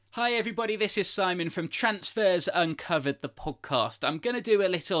Hi everybody, this is Simon from Transfers Uncovered, the podcast. I'm going to do a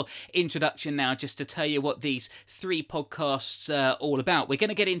little introduction now just to tell you what these three podcasts are all about. We're going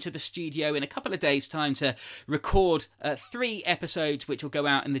to get into the studio in a couple of days' time to record three episodes which will go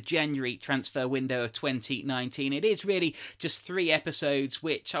out in the January transfer window of 2019. It is really just three episodes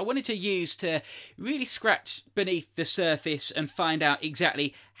which I wanted to use to really scratch beneath the surface and find out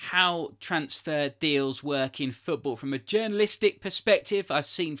exactly how transfer deals work in football from a journalistic perspective. I've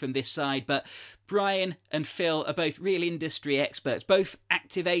seen from this side, but Brian and Phil are both real industry experts, both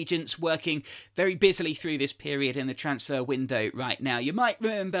active agents working very busily through this period in the transfer window right now. You might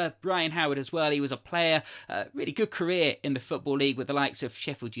remember Brian Howard as well. He was a player, really good career in the Football League with the likes of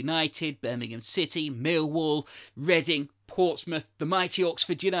Sheffield United, Birmingham City, Millwall, Reading, Portsmouth, the mighty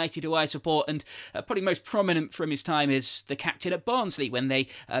Oxford United, who I support, and probably most prominent from his time is the captain at Barnsley when they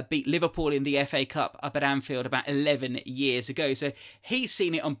beat Liverpool in the FA Cup up at Anfield about 11 years ago. So he's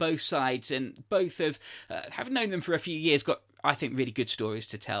seen it on both sides, and both have, having known them for a few years, got, I think, really good stories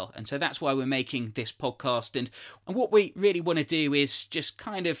to tell. And so that's why we're making this podcast. And what we really want to do is just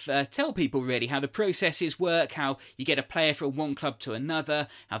kind of tell people really how the processes work, how you get a player from one club to another,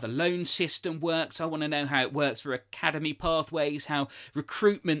 how the loan system works. I want to know how it works for academy pathways, how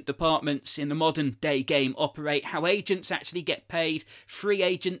recruitment departments in the modern day game operate, how agents actually get paid, free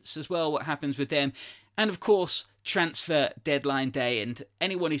agents as well, what happens with them. And of course, transfer deadline day. And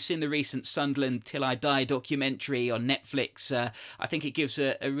anyone who's seen the recent Sunderland Till I Die documentary on Netflix, I think it gives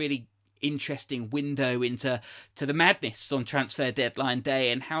a really interesting window into the madness on transfer deadline day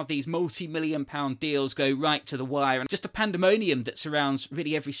and how these multi-million pound deals go right to the wire, and just the pandemonium that surrounds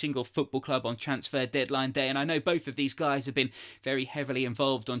really every single football club on transfer deadline day. And I know both of these guys have been very heavily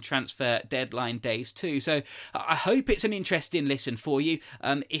involved on transfer deadline days too, so I hope it's an interesting listen for you.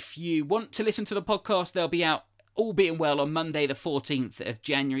 If you want to listen to the podcast, they'll be out, all being well, on Monday the 14th of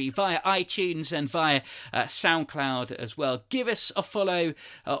January via iTunes and via SoundCloud as well. Give us a follow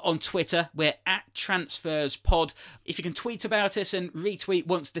on Twitter. We're at TransfersPod. If you can tweet about us and retweet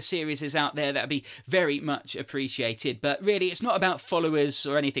once the series is out there, that'd be very much appreciated. But really, it's not about followers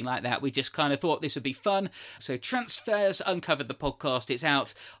or anything like that. We just kind of thought this would be fun. So Transfers Uncovered, the podcast, it's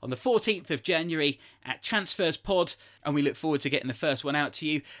out on the 14th of January at TransfersPod, and we look forward to getting the first one out to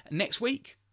you next week.